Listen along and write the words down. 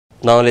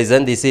Now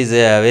listen, this is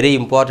a very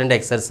important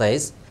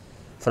exercise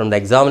from the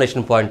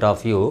examination point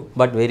of view,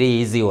 but very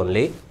easy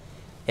only.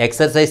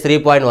 Exercise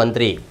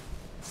 3.13.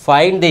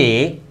 Find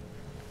the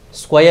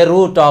square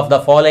root of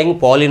the following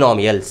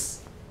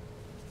polynomials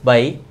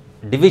by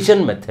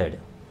division method.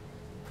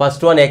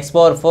 First one, x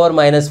power 4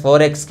 minus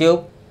 4x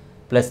cube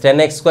plus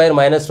 10x square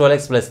minus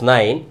 12x plus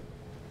 9.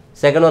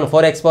 Second one,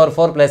 4x power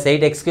 4 plus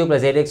 8x cube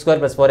plus 8x square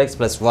plus 4x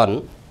plus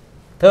 1.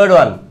 Third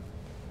one,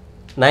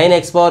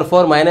 9x power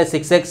 4 minus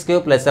 6x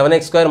cube plus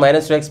 7x square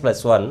minus 2x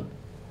plus 1.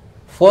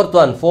 Fourth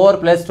one, 4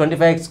 plus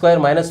 25x square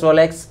minus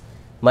 12x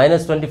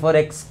minus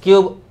 24x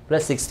cube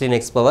plus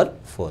 16x power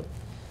 4.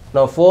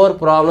 Now 4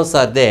 problems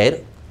are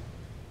there.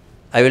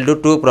 I will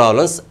do 2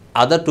 problems.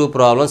 Other 2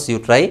 problems you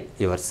try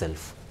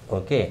yourself.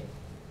 Okay.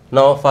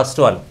 Now first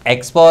one,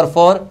 x power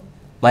 4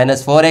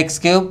 minus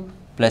 4x cube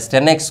plus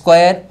 10x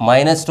square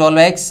minus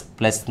 12x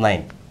plus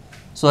 9.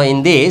 So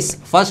in this,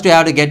 first you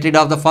have to get rid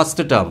of the first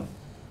term.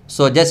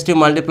 So just to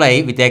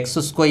multiply with x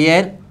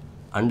square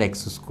and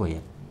x square.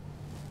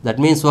 That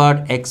means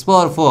what? X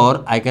power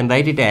 4, I can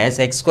write it as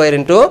x square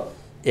into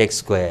x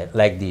square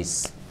like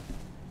this.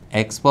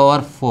 X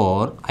power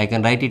 4, I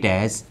can write it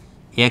as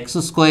x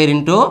square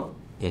into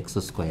x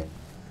square.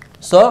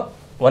 So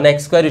one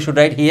x square you should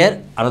write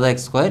here, another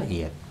x square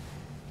here.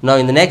 Now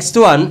in the next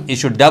one, you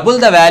should double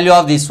the value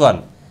of this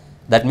one.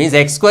 That means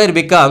x square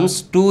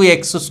becomes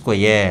 2x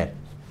square.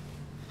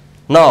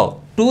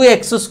 Now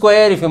 2x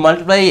square, if you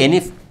multiply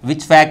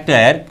which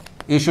factor,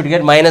 you should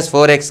get minus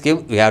 4x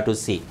cube. We have to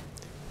see.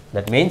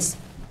 That means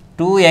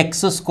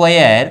 2x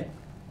square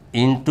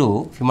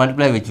into, if you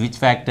multiply with which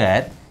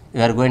factor,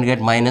 you are going to get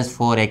minus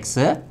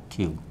 4x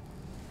cube.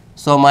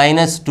 So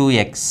minus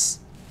 2x.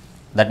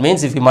 That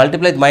means if you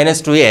multiply with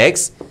minus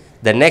 2x,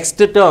 the next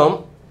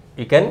term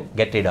you can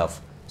get rid of.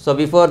 So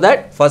before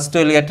that, first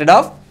you will get rid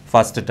of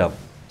first term.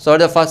 So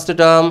the first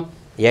term,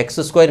 x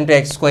square into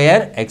x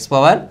square, x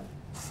power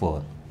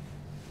 4.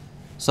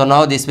 So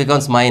now this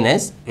becomes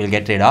minus, we will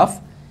get rid of.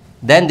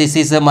 Then this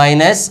is a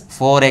minus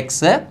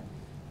 4x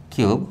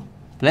cube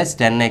plus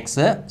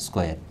 10x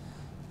square.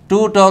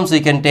 2 terms we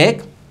can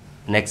take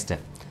next.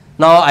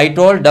 Now I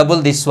told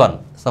double this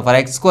one. So for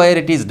x square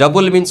it is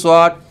double means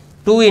what?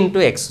 2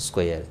 into x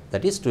square,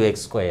 that is 2x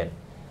square.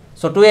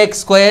 So 2x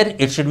square,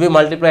 it should be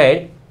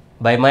multiplied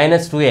by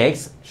minus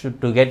 2x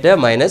to get a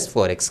minus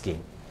 4x cube.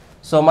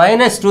 So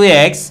minus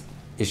 2x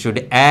you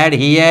should add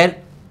here,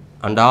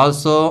 and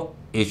also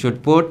you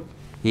should put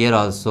here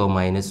also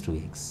minus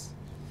 2x.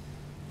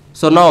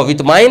 So now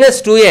with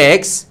minus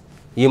 2x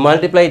you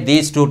multiply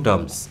these 2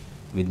 terms.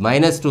 With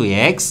minus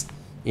 2x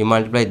you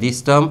multiply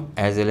this term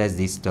as well as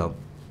this term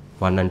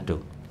 1 and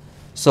 2.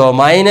 So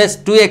minus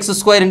 2x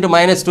square into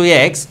minus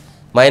 2x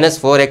minus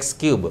 4x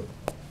cube.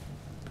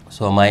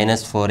 So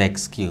minus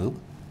 4x cube.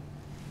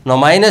 Now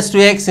minus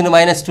 2x into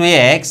minus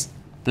 2x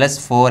plus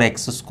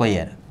 4x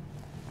square.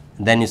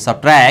 Then you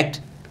subtract,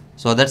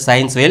 so that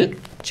signs will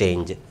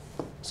change.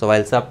 So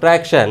while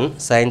subtraction,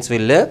 signs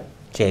will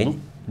change.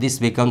 This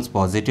becomes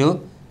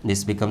positive,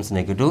 this becomes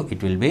negative,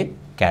 it will be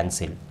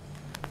cancelled.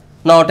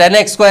 Now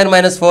 10x square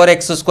minus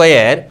 4x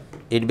square,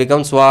 it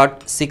becomes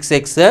what?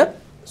 6x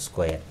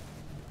square.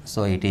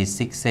 So it is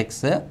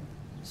 6x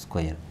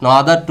square. Now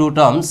other 2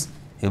 terms,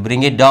 you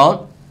bring it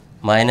down,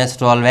 minus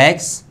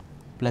 12x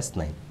plus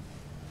 9.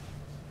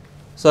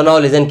 So now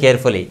listen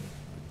carefully.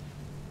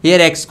 Here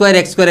x square,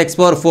 x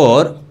power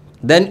 4,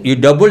 then you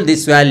double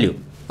this value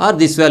or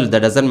this value, that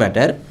doesn't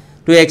matter,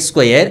 2x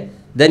square.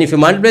 Then if you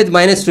multiply with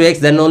minus 2x,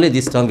 then only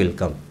this term will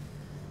come.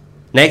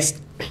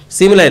 Next,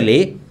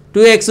 similarly,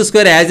 2x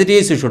square as it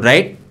is, you should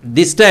write.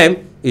 This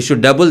time, you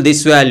should double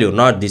this value,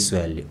 not this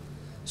value.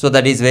 So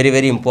that is very,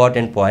 very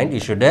important point. You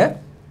should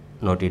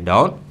note it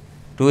down.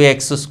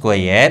 2x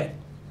square.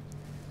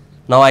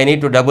 Now I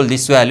need to double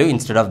this value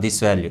instead of this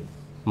value.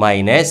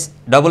 Minus,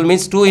 double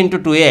means 2 into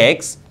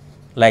 2x,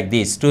 like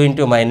this, 2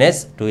 into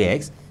minus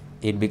 2x,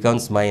 it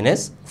becomes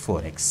minus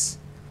 4x.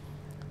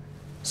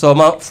 So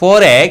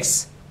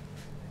 4x,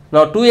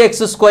 now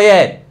 2x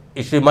square,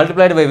 it should be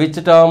multiplied by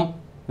which term,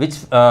 which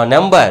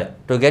number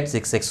to get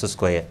 6x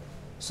square.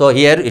 So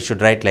here you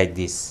should write like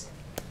this.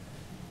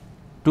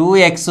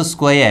 2x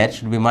square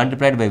should be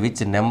multiplied by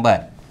which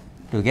number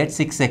to get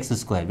 6x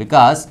square,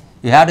 because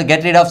you have to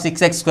get rid of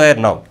 6x square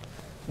now.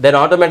 Then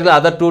automatically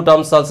other 2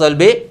 terms also will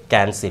be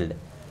cancelled.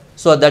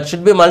 So that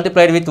should be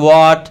multiplied with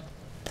what?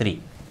 3.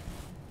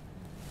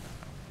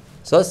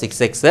 So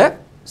 6x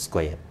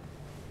square.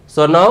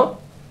 So now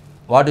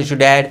what you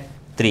should add?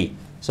 3.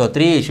 So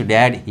 3 you should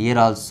add here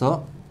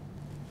also,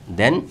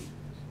 then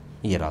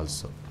here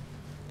also.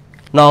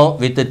 Now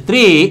with the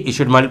 3 you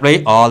should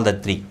multiply all the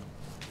 3.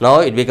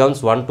 Now it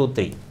becomes 1, 2,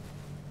 3.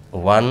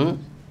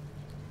 1,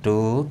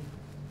 2,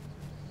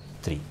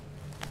 3.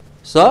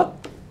 So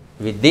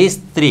with these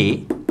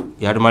 3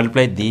 you have to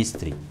multiply these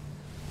 3.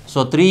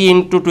 So 3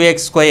 into 2x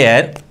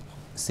square,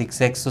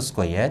 6x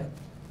square.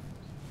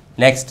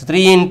 Next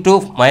 3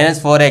 into minus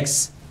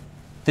 4x,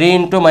 3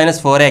 into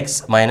minus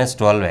 4x minus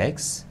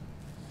 12x.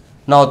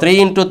 Now 3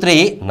 into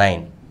 3,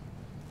 9.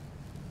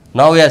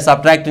 Now we are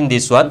subtracting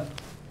this one.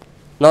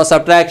 Now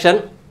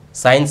subtraction,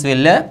 signs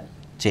will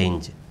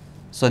change.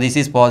 So this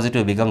is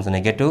positive becomes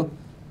negative,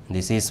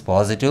 this is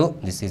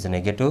positive, this is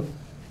negative,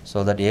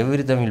 so that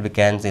everything will be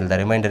cancelled, the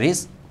remainder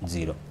is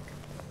 0.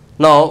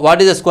 Now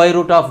what is the square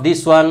root of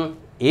this one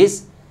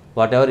is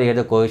whatever here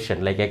the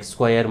coefficient, like x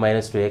square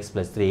minus 2x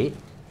plus 3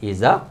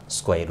 is the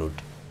square root.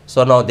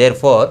 So now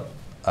therefore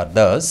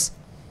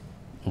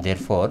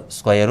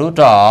square root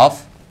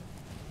of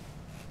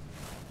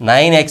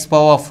 9x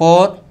power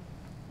 4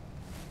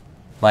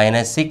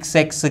 minus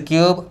 6x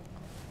cube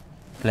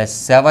plus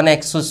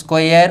 7x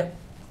square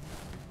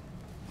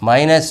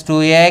minus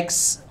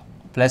 2x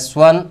plus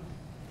 1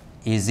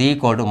 is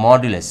equal to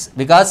modulus,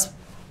 because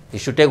you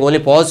should take only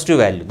positive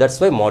value, that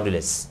is why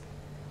modulus,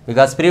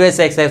 because previous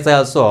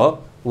exercise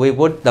also we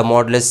put the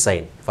modulus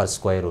sign for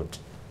square root.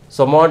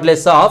 So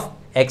modulus of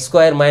x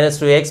square minus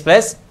 2x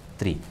plus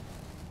 3.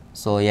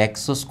 So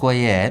x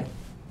square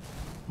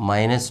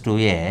minus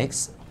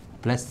 2x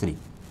plus 3.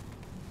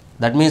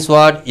 That means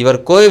what? Your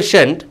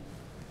coefficient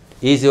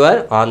is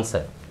your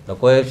answer. The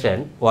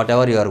coefficient,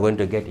 whatever you are going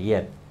to get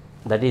here,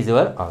 that is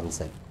your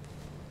answer.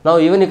 Now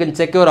even you can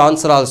check your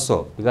answer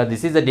also, because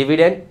this is the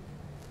dividend.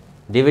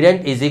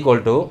 Dividend is equal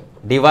to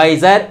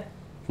divisor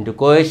into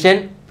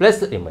coefficient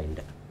plus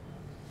remainder.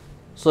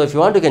 So if you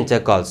want, you can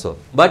check also,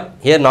 but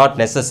here not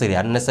necessary,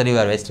 unnecessary, you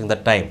are wasting the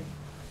time.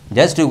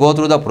 Just to go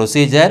through the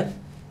procedure,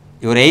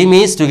 your aim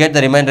is to get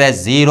the remainder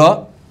as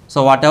 0.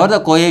 So whatever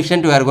the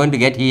coefficient you are going to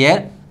get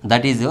here,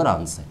 that is your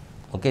answer.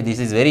 Okay, this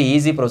is very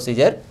easy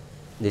procedure.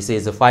 This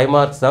is a 5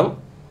 mark sum,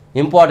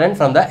 important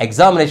from the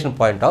examination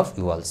point of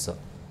view also.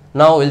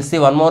 Now we will see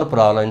one more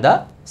problem in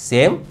the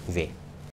same way.